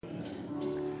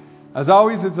As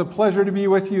always, it's a pleasure to be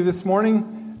with you this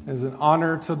morning. It's an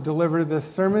honor to deliver this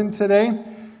sermon today.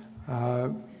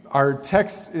 Our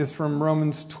text is from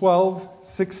Romans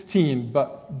 12:16.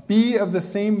 But be of the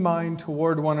same mind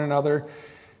toward one another.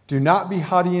 Do not be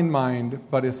haughty in mind,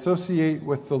 but associate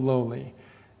with the lowly.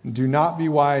 Do not be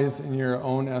wise in your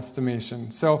own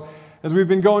estimation. So, as we've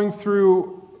been going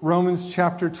through Romans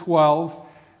chapter 12,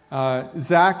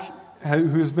 Zach,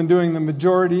 who's been doing the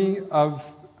majority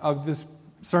of this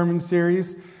sermon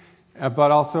series,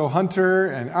 but also Hunter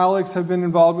and Alex have been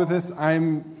involved with this.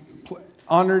 I'm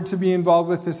honored to be involved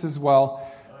with this as well.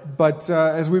 But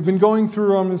as we've been going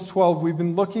through Romans 12, we've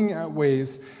been looking at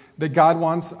ways that God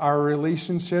wants our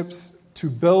relationships to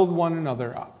build one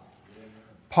another up.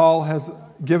 Paul has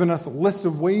given us a list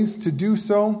of ways to do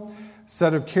so, a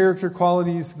set of character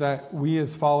qualities that we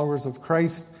as followers of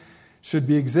Christ should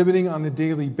be exhibiting on a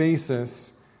daily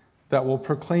basis that will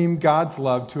proclaim God's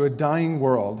love to a dying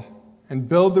world and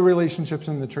build the relationships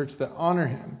in the church that honor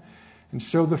Him and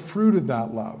show the fruit of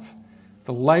that love,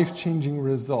 the life-changing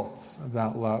results of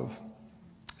that love.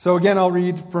 So again, I'll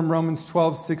read from Romans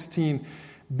 12:16.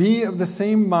 Be of the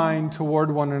same mind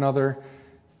toward one another.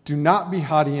 Do not be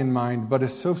haughty in mind, but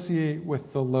associate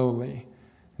with the lowly.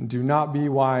 And do not be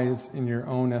wise in your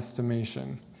own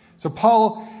estimation. So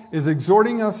Paul is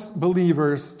exhorting us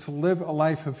believers to live a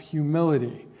life of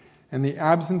humility and the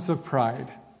absence of pride.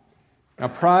 Now,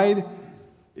 pride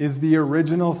is the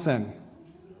original sin.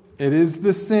 It is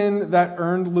the sin that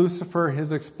earned Lucifer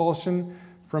his expulsion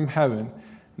from heaven.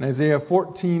 And Isaiah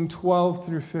 14:12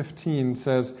 through 15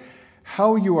 says,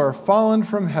 How you are fallen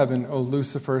from heaven, O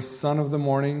Lucifer, son of the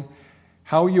morning.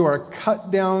 How you are cut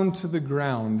down to the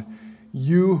ground,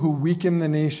 you who weaken the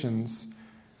nations.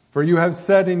 For you have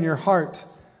said in your heart,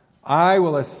 I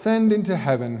will ascend into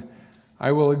heaven.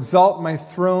 I will exalt my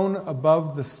throne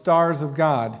above the stars of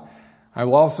God. I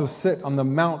will also sit on the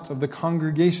mount of the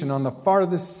congregation on the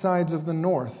farthest sides of the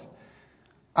north.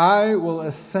 I will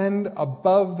ascend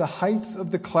above the heights of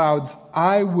the clouds.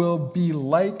 I will be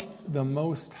like the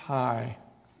Most High.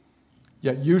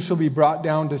 Yet you shall be brought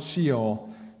down to Sheol,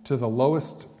 to the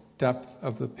lowest depth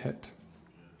of the pit.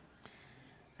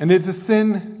 And it's a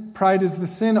sin, pride is the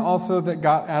sin also that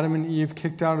got Adam and Eve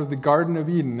kicked out of the Garden of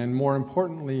Eden, and more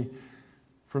importantly,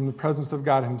 from the presence of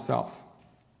God Himself.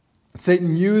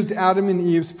 Satan used Adam and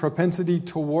Eve's propensity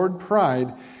toward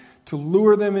pride to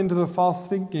lure them into the false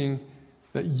thinking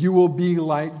that you will be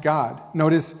like God.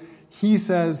 Notice, he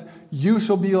says, you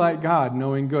shall be like God,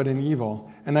 knowing good and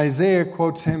evil. And Isaiah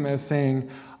quotes him as saying,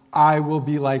 I will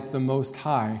be like the Most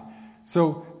High.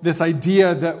 So this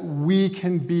idea that we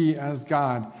can be as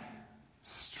God,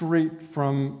 straight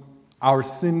from our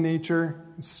sin nature,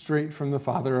 straight from the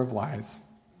father of lies.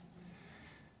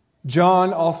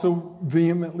 John also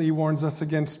vehemently warns us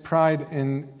against pride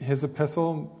in his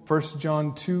epistle, 1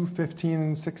 John 2:15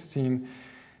 and 16.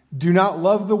 Do not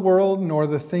love the world nor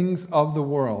the things of the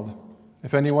world.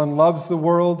 If anyone loves the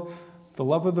world, the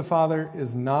love of the Father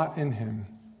is not in him.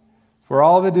 For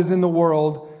all that is in the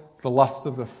world, the lust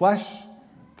of the flesh,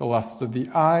 the lust of the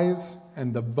eyes,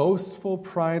 and the boastful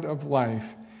pride of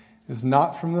life is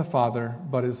not from the Father,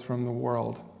 but is from the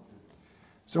world.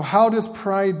 So how does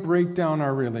pride break down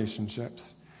our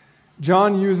relationships?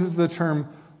 John uses the term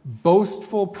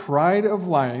boastful pride of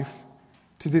life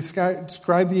to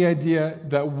describe the idea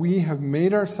that we have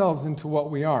made ourselves into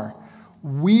what we are.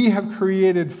 We have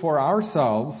created for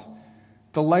ourselves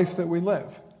the life that we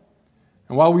live.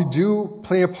 And while we do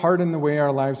play a part in the way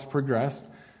our lives progress,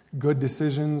 good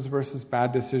decisions versus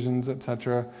bad decisions,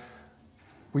 etc.,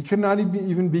 we could not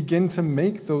even begin to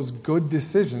make those good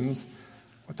decisions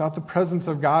without the presence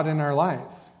of God in our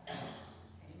lives.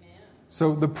 Amen.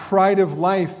 So the pride of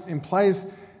life implies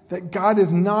that God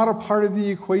is not a part of the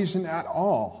equation at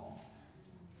all.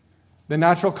 The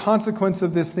natural consequence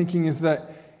of this thinking is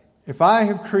that if I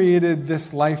have created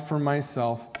this life for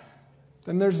myself,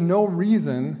 then there's no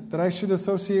reason that I should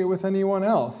associate with anyone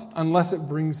else unless it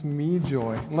brings me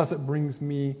joy, unless it brings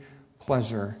me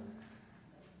pleasure.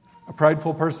 A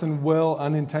prideful person will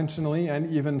unintentionally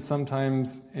and even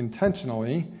sometimes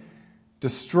intentionally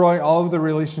destroy all of the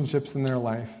relationships in their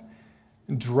life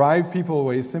and drive people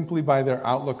away simply by their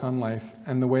outlook on life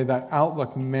and the way that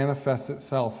outlook manifests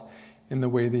itself in the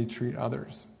way they treat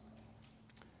others.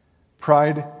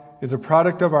 Pride is a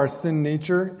product of our sin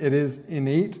nature. It is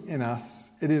innate in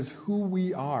us. It is who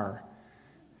we are.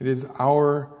 It is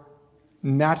our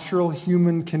natural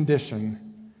human condition.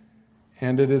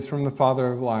 And it is from the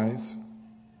father of lies.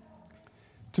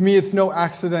 To me, it's no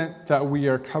accident that we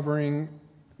are covering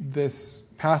this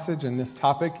passage and this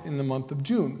topic in the month of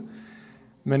June.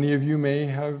 Many of you may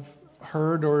have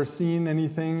heard or seen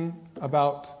anything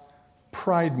about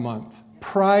Pride Month.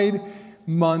 Pride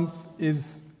Month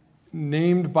is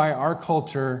named by our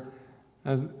culture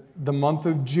as the month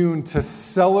of June to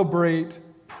celebrate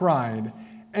pride.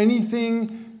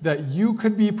 Anything that you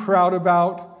could be proud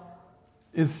about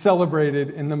is celebrated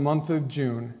in the month of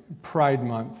June, Pride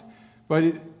Month.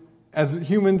 But as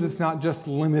humans, it's not just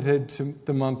limited to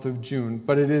the month of June,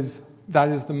 but that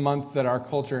is the month that our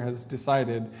culture has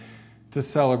decided to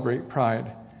celebrate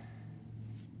pride.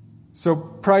 So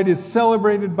pride is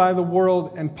celebrated by the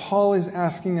world, and Paul is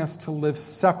asking us to live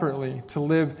separately, to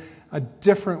live a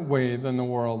different way than the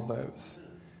world lives.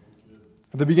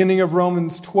 At the beginning of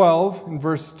Romans 12, in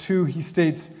verse 2, he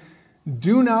states,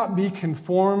 "Do not be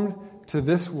conformed to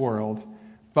this world,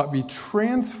 but be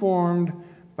transformed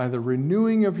by the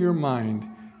renewing of your mind,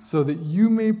 so that you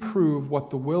may prove what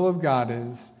the will of God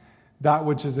is, that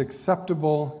which is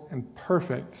acceptable and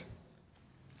perfect."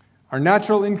 Our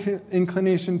natural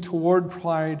inclination toward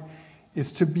pride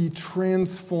is to be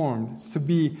transformed, it's to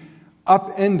be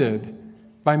upended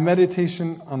by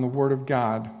meditation on the Word of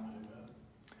God.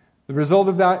 The result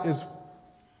of that is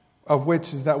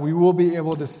that we will be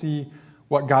able to see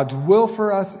what God's will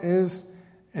for us is,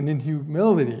 and in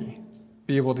humility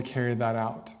be able to carry that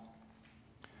out.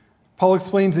 Paul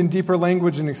explains in deeper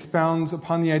language and expounds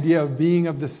upon the idea of being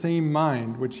of the same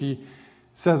mind, which he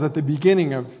says at the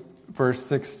beginning of verse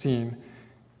 16.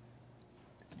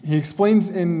 He explains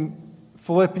in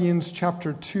Philippians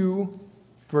chapter 2,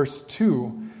 verse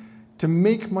 2, to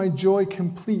make my joy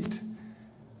complete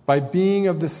by being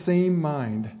of the same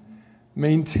mind,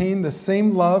 maintain the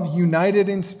same love, united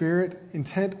in spirit,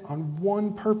 intent on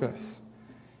one purpose.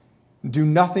 Do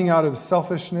nothing out of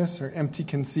selfishness or empty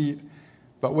conceit,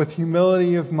 but with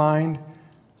humility of mind,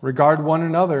 regard one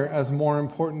another as more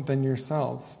important than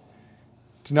yourselves.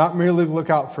 Do not merely look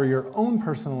out for your own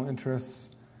personal interests,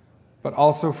 but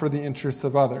also for the interests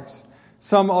of others.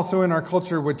 Some also in our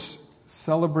culture, which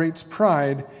celebrates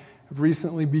pride, have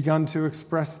recently begun to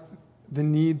express the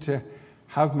need to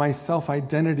have my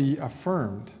self-identity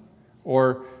affirmed,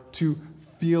 or to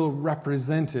feel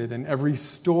represented in every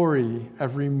story,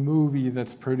 every movie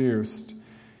that's produced.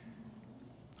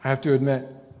 I have to admit,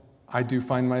 I do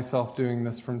find myself doing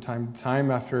this from time to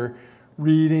time. After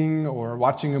reading or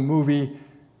watching a movie,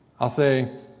 I'll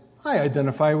say, I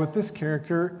identify with this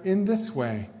character in this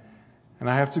way. And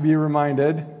I have to be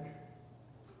reminded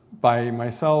by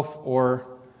myself, or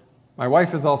my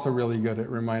wife is also really good at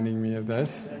reminding me of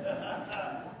this.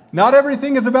 Not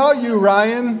everything is about you,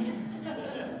 Ryan.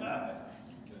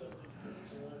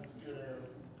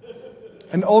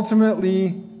 And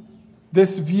ultimately,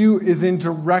 this view is in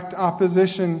direct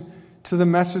opposition to the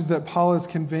message that Paul is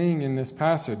conveying in this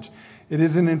passage. It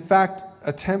is in fact,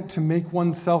 attempt to make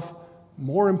oneself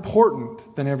more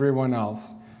important than everyone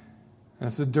else.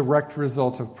 That's a direct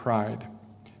result of pride.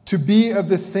 To be of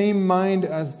the same mind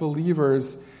as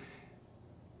believers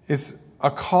is a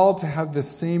call to have the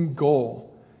same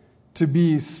goal, to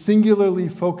be singularly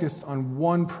focused on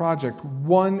one project,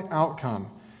 one outcome.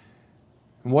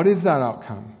 And what is that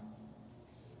outcome?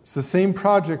 It's the same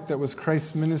project that was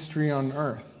Christ's ministry on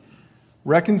earth.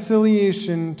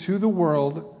 Reconciliation to the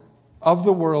world, of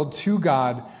the world to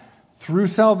God, through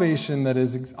salvation that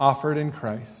is offered in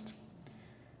Christ.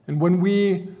 And when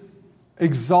we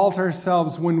exalt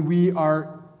ourselves, when we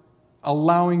are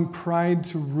allowing pride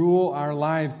to rule our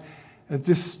lives, it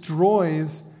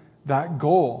destroys that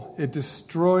goal. It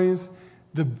destroys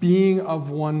the being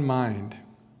of one mind.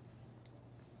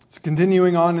 So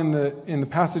continuing on in the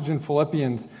passage in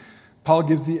Philippians, Paul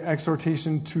gives the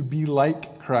exhortation to be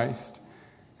like Christ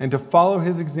and to follow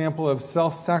his example of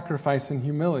self-sacrifice and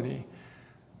humility.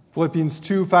 Philippians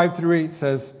 2, 5-8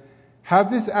 says,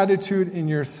 "Have this attitude in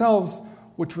yourselves,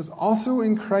 which was also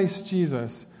in Christ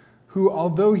Jesus, who,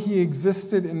 although he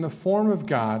existed in the form of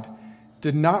God,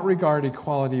 did not regard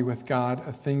equality with God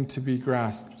a thing to be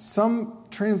grasped." Some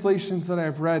translations that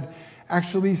I've read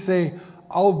actually say,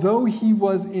 although he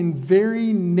was in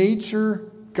very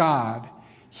nature God,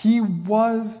 he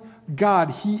was God,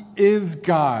 he is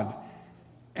God,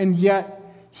 and yet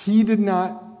he did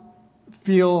not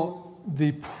feel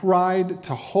the pride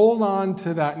to hold on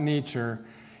to that nature,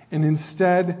 and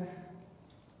instead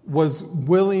was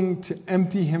willing to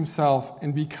empty himself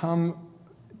and become,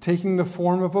 taking the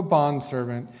form of a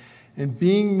bondservant, and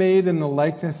being made in the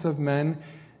likeness of men,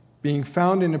 being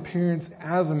found in appearance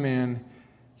as a man,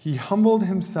 he humbled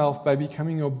himself by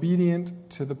becoming obedient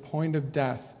to the point of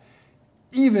death,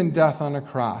 even death on a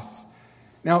cross.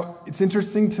 Now, it's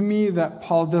interesting to me that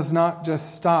Paul does not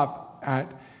just stop at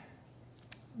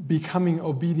becoming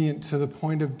obedient to the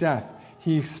point of death.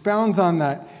 He expounds on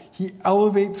that. He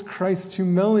elevates Christ's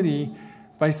humility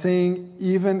by saying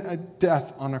even a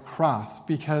death on a cross,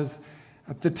 because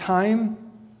at the time,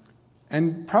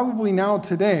 and probably now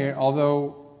today,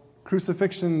 although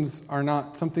crucifixions are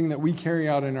not something that we carry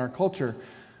out in our culture,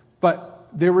 but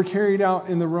they were carried out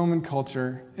in the Roman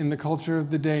culture, in the culture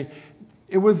of the day.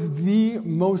 It was the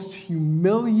most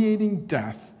humiliating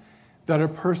death that a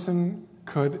person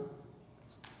could,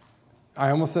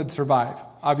 I almost said survive.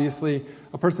 Obviously,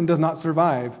 a person does not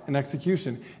survive an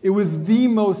execution. It was the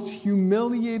most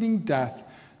humiliating death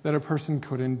that a person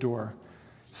could endure.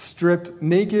 Stripped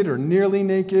naked or nearly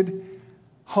naked,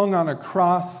 hung on a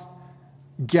cross,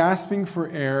 gasping for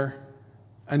air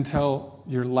until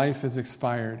your life is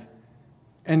expired.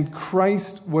 And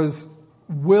Christ was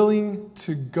willing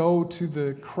to go to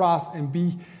the cross and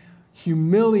be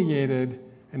humiliated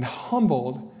and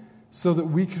humbled so that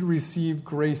we could receive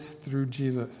grace through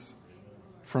Jesus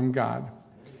from God.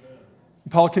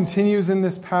 Paul continues in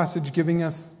this passage giving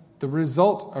us the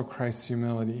result of Christ's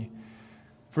humility.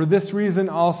 For this reason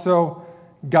also,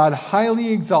 God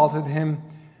highly exalted him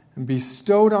and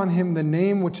bestowed on him the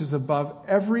name which is above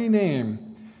every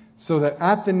name, so that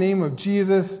at the name of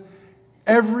Jesus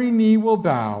every knee will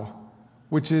bow,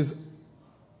 which is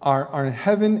are in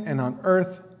heaven and on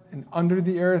earth and under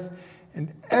the earth,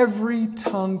 and every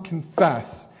tongue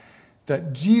confess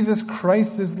that Jesus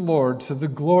Christ is Lord, to the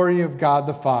glory of God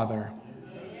the Father.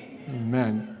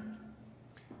 Amen.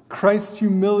 Christ's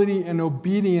humility and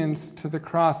obedience to the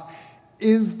cross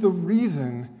is the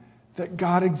reason that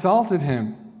God exalted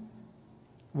him.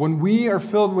 When we are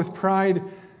filled with pride,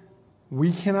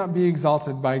 we cannot be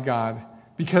exalted by God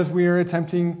because we are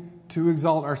attempting to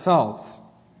exalt ourselves.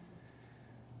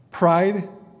 Pride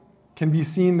can be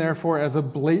seen, therefore, as a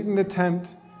blatant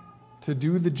attempt to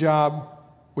do the job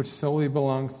which solely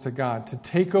belongs to God, to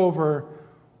take over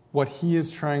what he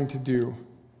is trying to do.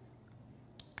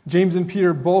 James and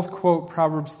Peter both quote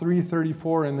Proverbs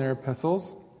 3:34 in their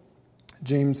epistles.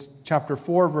 James chapter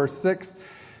 4, verse 6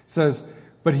 says,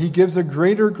 "But he gives a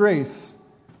greater grace.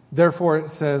 Therefore it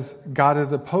says, God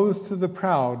is opposed to the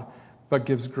proud, but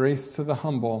gives grace to the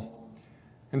humble."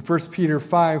 In 1 Peter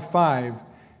 5:5,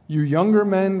 "You younger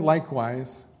men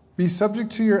likewise, be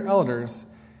subject to your elders,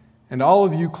 and all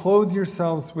of you clothe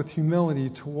yourselves with humility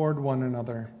toward one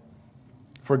another.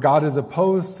 For God is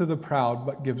opposed to the proud,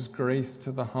 but gives grace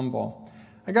to the humble."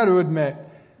 I got to admit,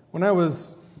 when I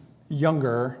was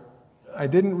younger, I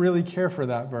didn't really care for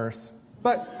that verse.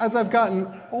 But as I've gotten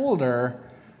older,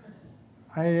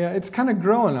 it's kind of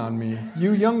growing on me.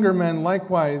 "You younger men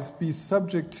likewise be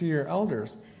subject to your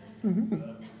elders."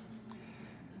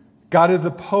 God is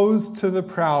opposed to the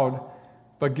proud,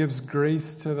 but gives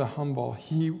grace to the humble.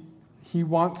 He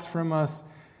wants from us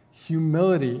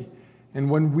humility. And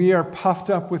when we are puffed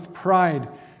up with pride,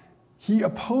 he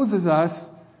opposes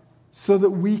us so that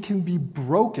we can be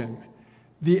broken.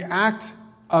 The act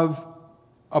of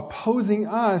opposing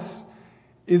us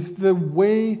is the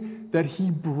way that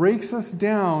he breaks us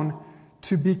down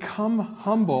to become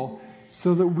humble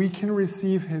so that we can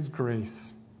receive his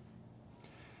grace.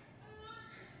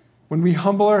 When we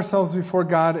humble ourselves before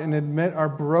God and admit our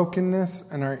brokenness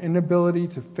and our inability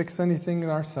to fix anything in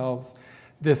ourselves,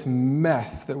 this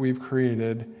mess that we've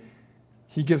created,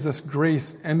 he gives us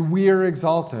grace and we are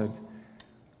exalted.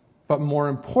 But more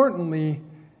importantly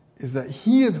is that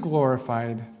he is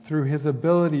glorified through his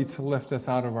ability to lift us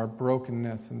out of our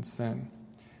brokenness and sin.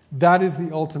 That is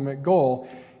the ultimate goal,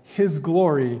 his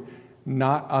glory,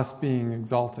 not us being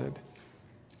exalted.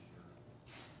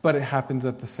 But it happens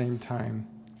at the same time.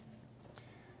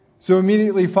 So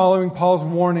immediately following Paul's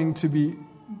warning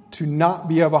to not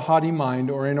be of a haughty mind,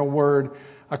 or in a word,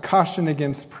 a caution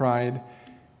against pride,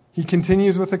 he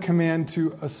continues with a command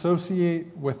to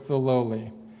associate with the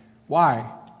lowly.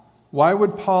 Why? Why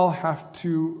would Paul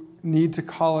need to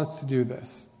call us to do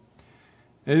this?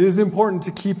 It is important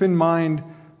to keep in mind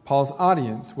Paul's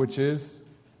audience, which is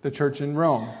the church in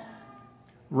Rome.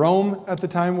 Rome at the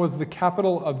time was the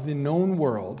capital of the known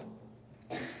world.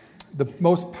 The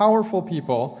most powerful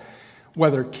people,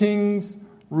 whether kings,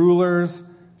 rulers,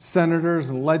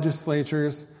 senators,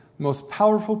 legislatures, most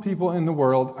powerful people in the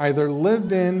world either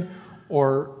lived in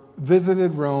or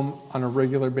visited Rome on a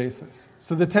regular basis.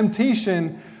 So the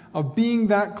temptation of being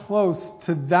that close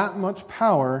to that much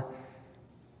power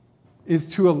is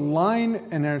to align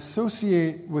and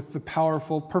associate with the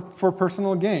powerful for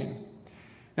personal gain.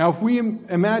 Now, if we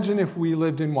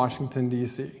lived in Washington,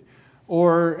 D.C.,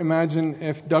 or imagine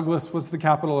if Douglas was the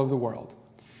capital of the world.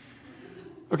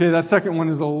 Okay, that second one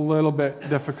is a little bit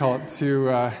difficult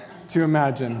to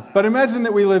imagine. But imagine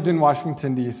that we lived in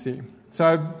Washington, D.C. So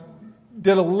I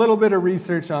did a little bit of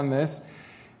research on this,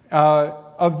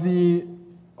 Of the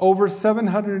over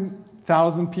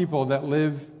 700,000 people that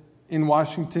live in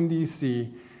Washington, D.C.,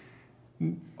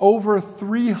 over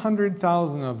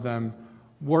 300,000 of them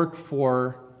work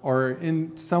for or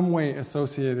in some way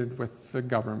associated with the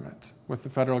government, with the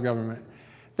federal government.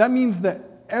 That means that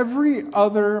every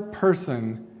other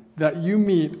person that you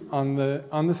meet on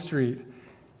the street,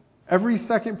 every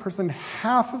second person,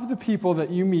 half of the people that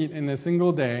you meet in a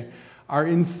single day are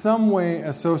in some way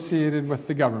associated with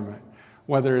the government.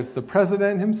 Whether it's the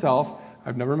president himself,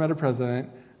 I've never met a president,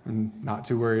 I'm not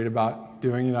too worried about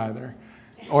doing it either.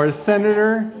 Or a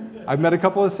senator, I've met a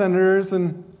couple of senators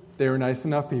and they were nice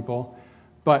enough people.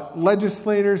 But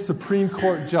legislators, Supreme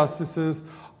Court justices,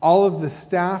 all of the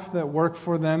staff that work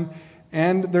for them,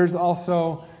 and there's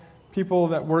also people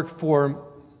that work for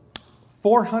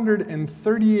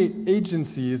 438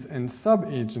 agencies and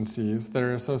sub-agencies that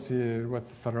are associated with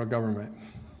the federal government.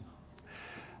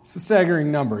 It's a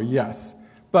staggering number, yes.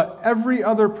 But every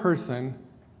other person,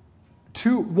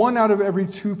 one out of every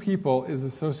two people is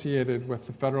associated with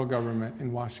the federal government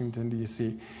in Washington,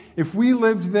 D.C. If we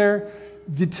lived there,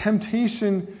 the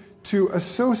temptation to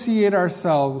associate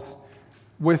ourselves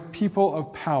with people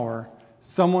of power,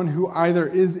 someone who either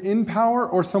is in power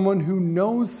or someone who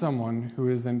knows someone who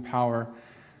is in power,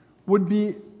 would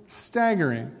be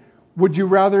staggering. Would you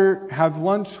rather have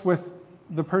lunch with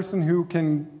the person who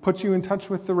can put you in touch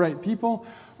with the right people,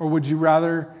 or would you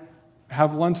rather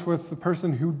have lunch with the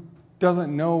person who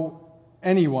doesn't know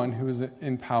anyone who is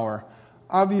in power?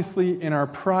 Obviously, in our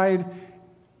pride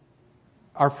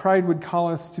would call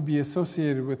us to be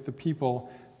associated with the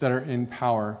people that are in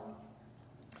power.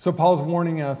 So Paul's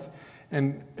warning us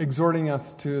and exhorting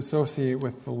us to associate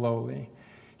with the lowly.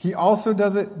 He also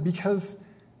does it because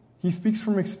he speaks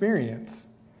from experience.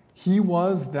 He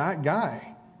was that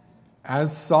guy.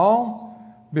 As Saul,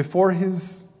 before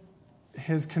his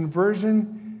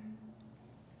conversion,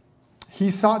 he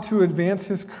sought to advance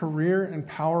his career and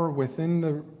power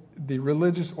within the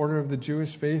religious order of the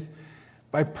Jewish faith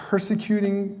by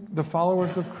persecuting the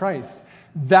followers of Christ.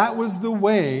 That was the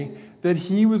way that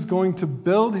he was going to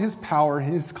build his power,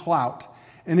 his clout.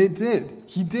 And it did.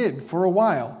 He did for a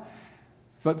while.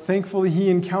 But thankfully, he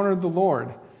encountered the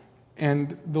Lord.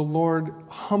 And the Lord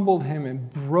humbled him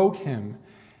and broke him.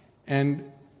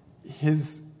 And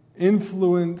his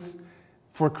influence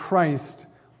for Christ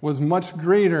was much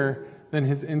greater than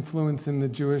his influence in the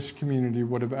Jewish community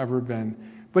would have ever been.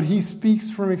 But he speaks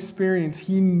from experience.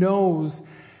 He knows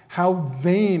how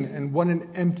vain and what an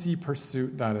empty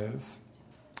pursuit that is.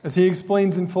 As he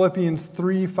explains in Philippians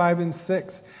 3, 5, and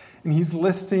 6, and he's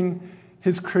listing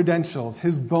his credentials,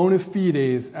 his bona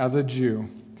fides as a Jew.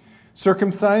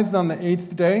 Circumcised on the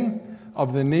 8th day,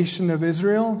 of the nation of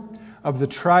Israel, of the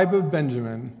tribe of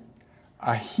Benjamin,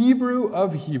 a Hebrew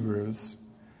of Hebrews,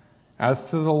 as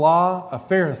to the law, a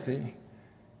Pharisee,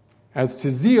 as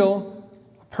to zeal,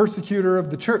 a persecutor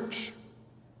of the church,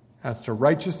 as to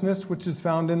righteousness which is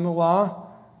found in the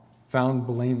law, found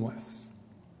blameless.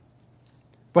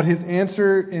 But his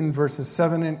answer in verses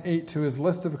 7 and 8 to his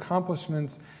list of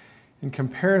accomplishments in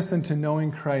comparison to knowing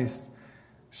Christ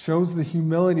shows the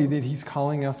humility that he's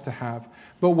calling us to have.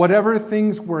 But whatever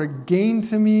things were a gain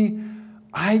to me,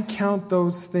 I count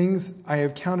those things I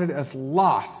have counted as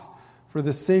loss for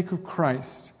the sake of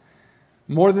Christ.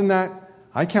 More than that,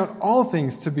 I count all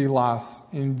things to be loss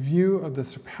in view of the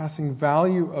surpassing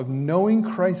value of knowing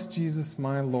Christ Jesus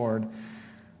my Lord,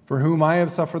 for whom I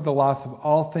have suffered the loss of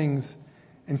all things,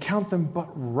 and count them but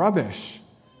rubbish,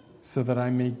 so that I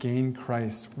may gain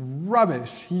Christ.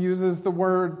 Rubbish. He uses the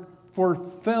word for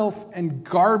filth and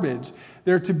garbage.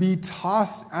 They're to be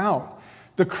tossed out.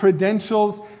 The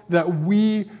credentials that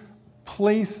we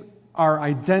place our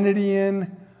identity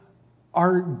in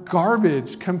are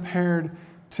garbage compared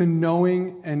to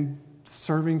knowing and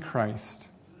serving Christ.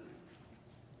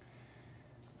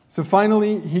 So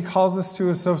finally, he calls us to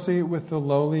associate with the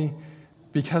lowly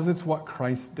because it's what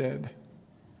Christ did.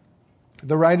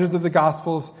 The writers of the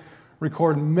Gospels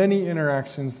record many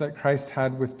interactions that Christ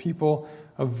had with people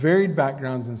of varied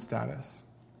backgrounds and status.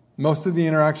 Most of the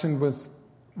interaction was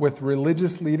with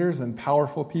religious leaders and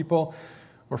powerful people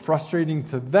were frustrating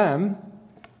to them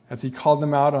as he called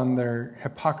them out on their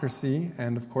hypocrisy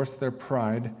and, of course, their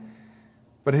pride.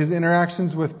 But his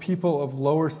interactions with people of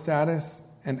lower status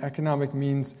and economic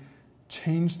means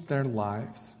changed their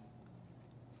lives.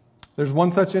 There's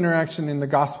one such interaction in the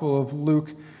Gospel of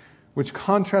Luke, which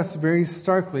contrasts very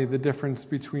starkly the difference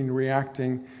between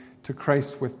reacting to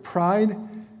Christ with pride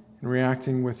and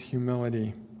reacting with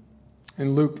humility.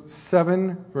 In Luke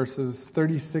 7, verses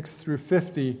 36 through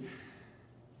 50,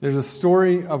 there's a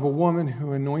story of a woman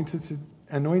who anointed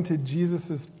anointed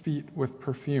Jesus' feet with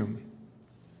perfume.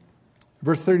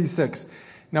 Verse 36,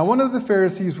 now one of the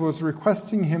Pharisees was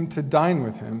requesting him to dine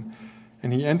with him,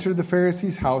 and he entered the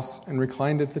Pharisee's house and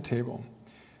reclined at the table.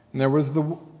 And there was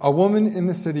a woman in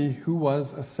the city who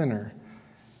was a sinner.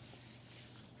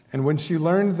 And when she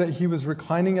learned that he was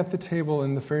reclining at the table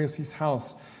in the Pharisee's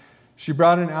house, she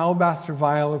brought an alabaster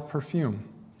vial of perfume.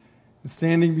 And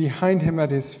standing behind him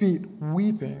at his feet,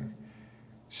 weeping,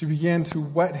 she began to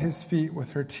wet his feet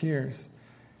with her tears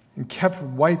and kept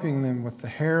wiping them with the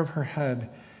hair of her head,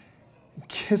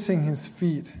 kissing his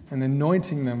feet and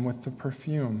anointing them with the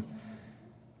perfume.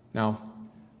 Now,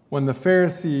 when the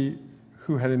Pharisee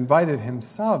who had invited him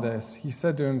saw this, he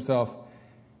said to himself,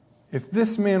 if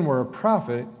this man were a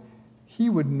prophet, he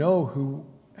would know who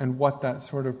and what that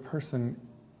sort of person,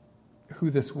 who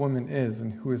this woman is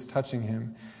and who is touching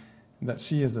him, and that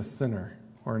she is a sinner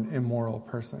or an immoral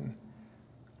person.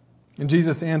 And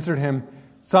Jesus answered him,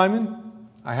 Simon,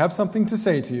 I have something to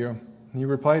say to you. And he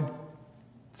replied,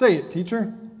 say it,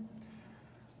 teacher.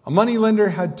 A moneylender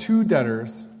had 2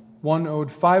 debtors. One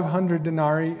owed 500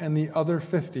 denarii and the other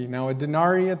 50. Now, a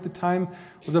denarii at the time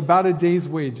was about a day's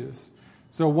wages.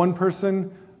 So one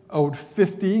person owed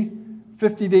 50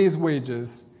 days'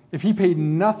 wages. If he paid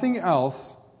nothing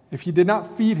else, if he did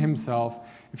not feed himself,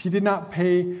 if he did not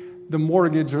pay the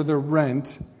mortgage or the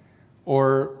rent,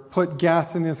 or put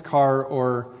gas in his car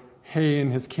or hay in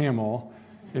his camel,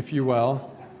 if you will,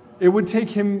 it would take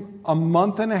him a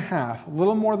month and a half, a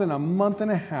little more than a month and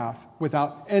a half,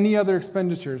 without any other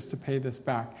expenditures to pay this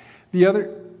back.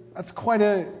 That's quite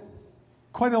a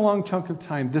long chunk of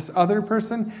time. This other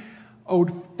person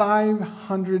owed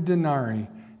 500 denarii,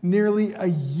 nearly a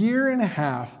year and a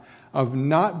half of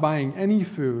not buying any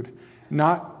food,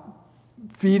 not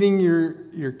feeding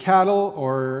your cattle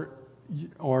or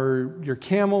your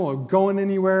camel or going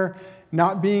anywhere,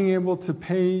 not being able to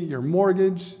pay your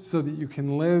mortgage so that you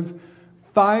can live.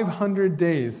 500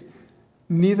 days.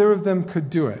 Neither of them could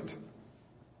do it.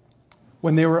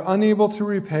 When they were unable to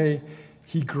repay,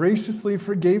 he graciously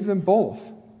forgave them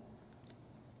both.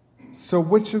 So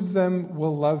which of them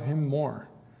will love him more?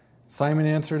 Simon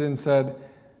answered and said,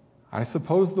 I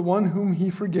suppose the one whom he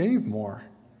forgave more.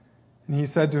 And he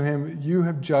said to him, you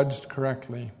have judged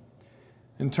correctly.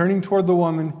 And turning toward the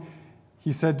woman,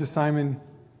 he said to Simon,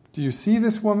 do you see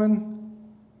this woman?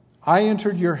 I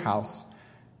entered your house.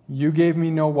 You gave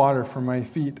me no water for my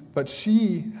feet, but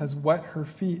she has wet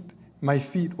my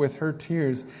feet with her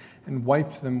tears and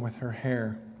wiped them with her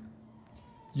hair.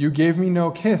 You gave me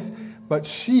no kiss, but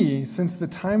she, since the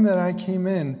time that I came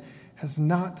in, has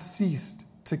not ceased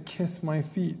to kiss my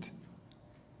feet.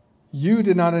 You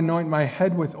did not anoint my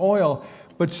head with oil,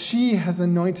 but she has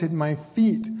anointed my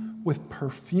feet with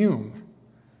perfume.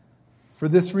 For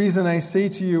this reason I say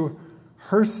to you,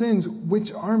 her sins,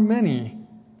 which are many,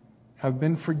 have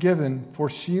been forgiven, for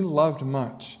she loved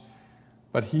much.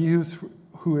 But he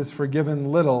who is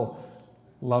forgiven little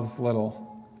loves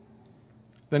little.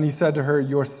 Then he said to her,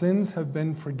 your sins have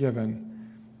been forgiven.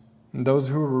 And those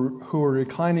who were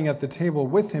reclining at the table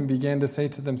with him began to say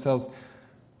to themselves,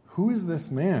 who is this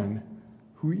man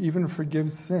who even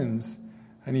forgives sins?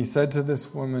 And he said to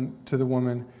the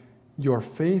woman, your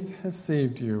faith has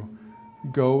saved you.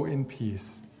 Go in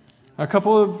peace. A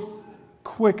couple of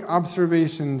quick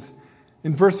observations.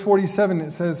 In verse 47,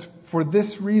 it says, for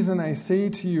this reason I say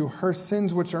to you, her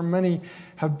sins, which are many,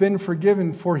 have been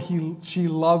forgiven, for she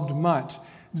loved much.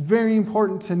 It's very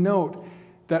important to note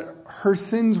that her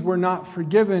sins were not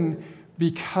forgiven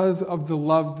because of the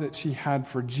love that she had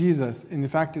for Jesus. And in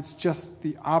fact, it's just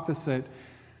the opposite.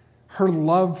 Her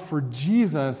love for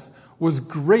Jesus was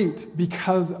great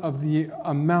because of the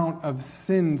amount of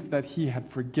sins that he had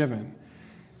forgiven.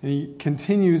 And he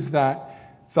continues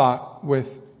that thought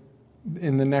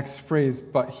in the next phrase,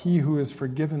 but he who is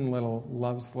forgiven little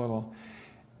loves little.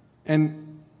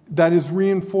 And that is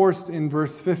reinforced in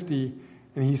verse 50.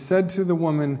 And he said to the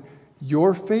woman,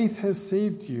 your faith has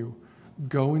saved you.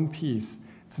 Go in peace.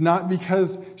 It's not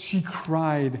because she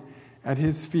cried at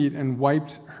his feet and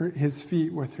wiped his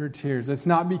feet with her tears. It's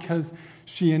not because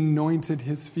she anointed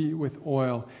his feet with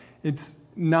oil. It's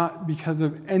not because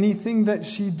of anything that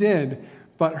she did,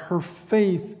 but her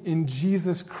faith in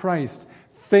Jesus Christ.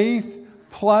 Faith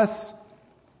plus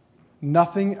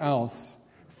nothing else.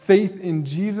 Faith in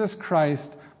Jesus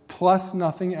Christ plus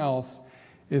nothing else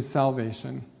is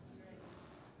salvation.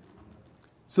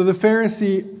 So the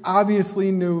Pharisee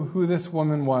obviously knew who this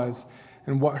woman was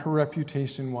and what her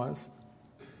reputation was.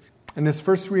 And his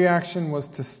first reaction was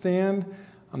to stand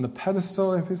on the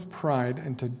pedestal of his pride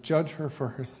and to judge her for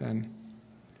her sin.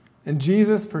 And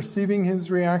Jesus, perceiving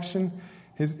his reaction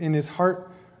in his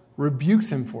heart,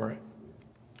 rebukes him for it.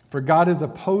 For God is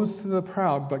opposed to the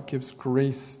proud, but gives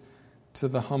grace to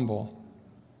the humble.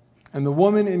 And the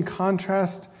woman, in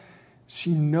contrast,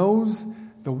 she knows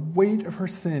the weight of her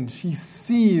sin. She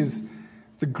sees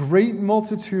the great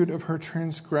multitude of her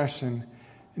transgression.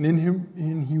 And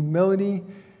in humility,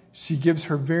 she gives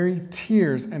her very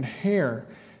tears and hair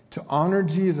to honor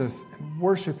Jesus and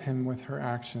worship him with her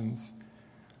actions.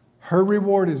 Her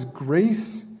reward is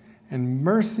grace and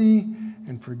mercy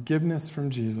and forgiveness from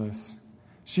Jesus.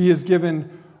 She is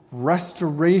given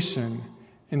restoration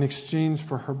in exchange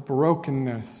for her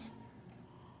brokenness,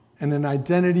 and an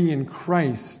identity in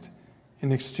Christ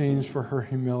in exchange for her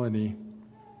humility.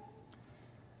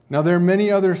 Now, there are many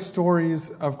other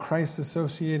stories of Christ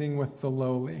associating with the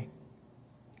lowly,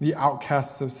 the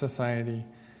outcasts of society.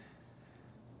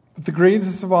 But the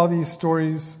greatest of all these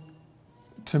stories,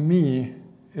 to me,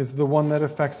 is the one that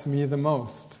affects me the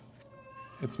most.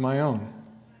 It's my own.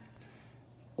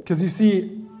 Because you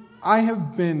see, I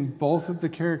have been both of the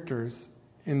characters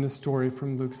in the story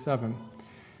from Luke 7.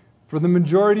 For the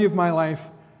majority of my life,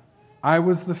 I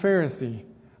was the Pharisee.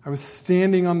 I was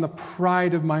standing on the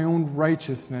pride of my own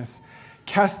righteousness,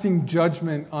 casting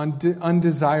judgment on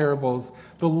undesirables,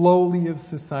 the lowly of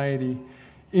society,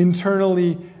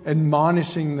 internally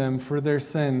admonishing them for their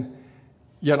sin,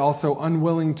 yet also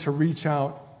unwilling to reach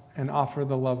out and offer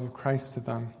the love of Christ to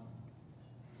them.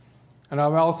 And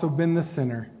I've also been the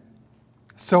sinner,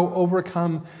 so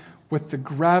overcome with the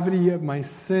gravity of my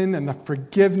sin and the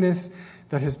forgiveness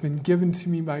that has been given to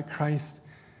me by Christ,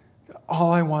 that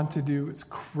all I want to do is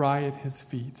cry at his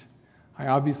feet. I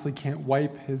obviously can't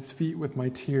wipe his feet with my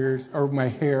tears or my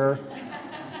hair,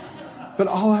 but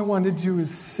all I want to do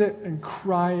is sit and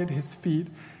cry at his feet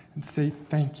and say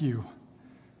thank you.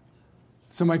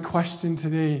 So my question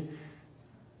today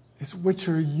is, which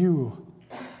are you?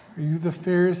 Are you the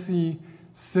Pharisee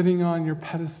sitting on your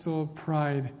pedestal of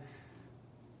pride?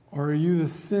 Or are you the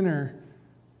sinner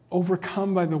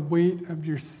overcome by the weight of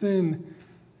your sin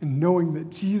and knowing that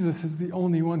Jesus is the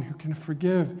only one who can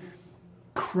forgive,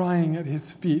 crying at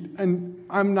his feet? And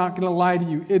I'm not going to lie to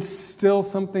you, it's still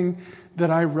something that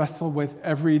I wrestle with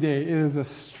every day. It is a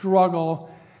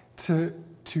struggle to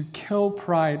kill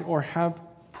pride or have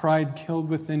pride killed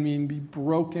within me and be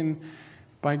broken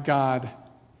by God.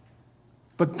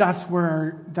 But that's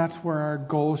where our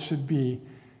goal should be,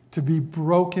 to be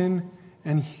broken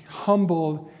and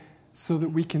humbled so that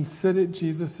we can sit at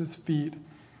Jesus' feet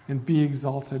and be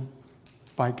exalted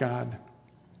by God.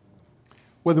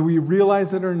 Whether we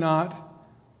realize it or not,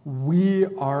 we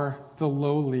are the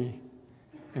lowly,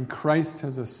 and Christ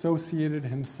has associated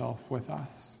himself with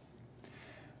us.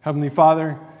 Heavenly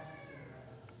Father,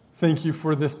 thank you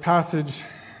for this passage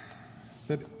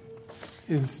that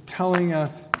is telling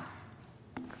us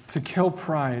to kill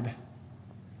pride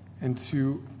and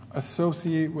to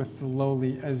associate with the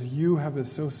lowly as you have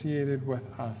associated with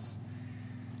us.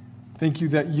 Thank you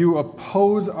that you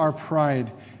oppose our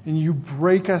pride and you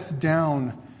break us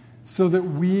down so that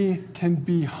we can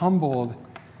be humbled,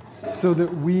 so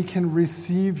that we can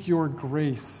receive your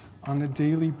grace on a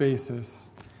daily basis.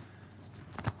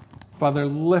 Father,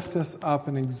 lift us up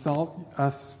and exalt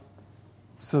us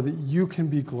so that you can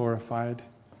be glorified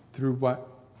through what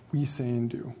we say and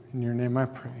do. In your name I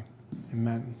pray.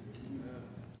 Amen.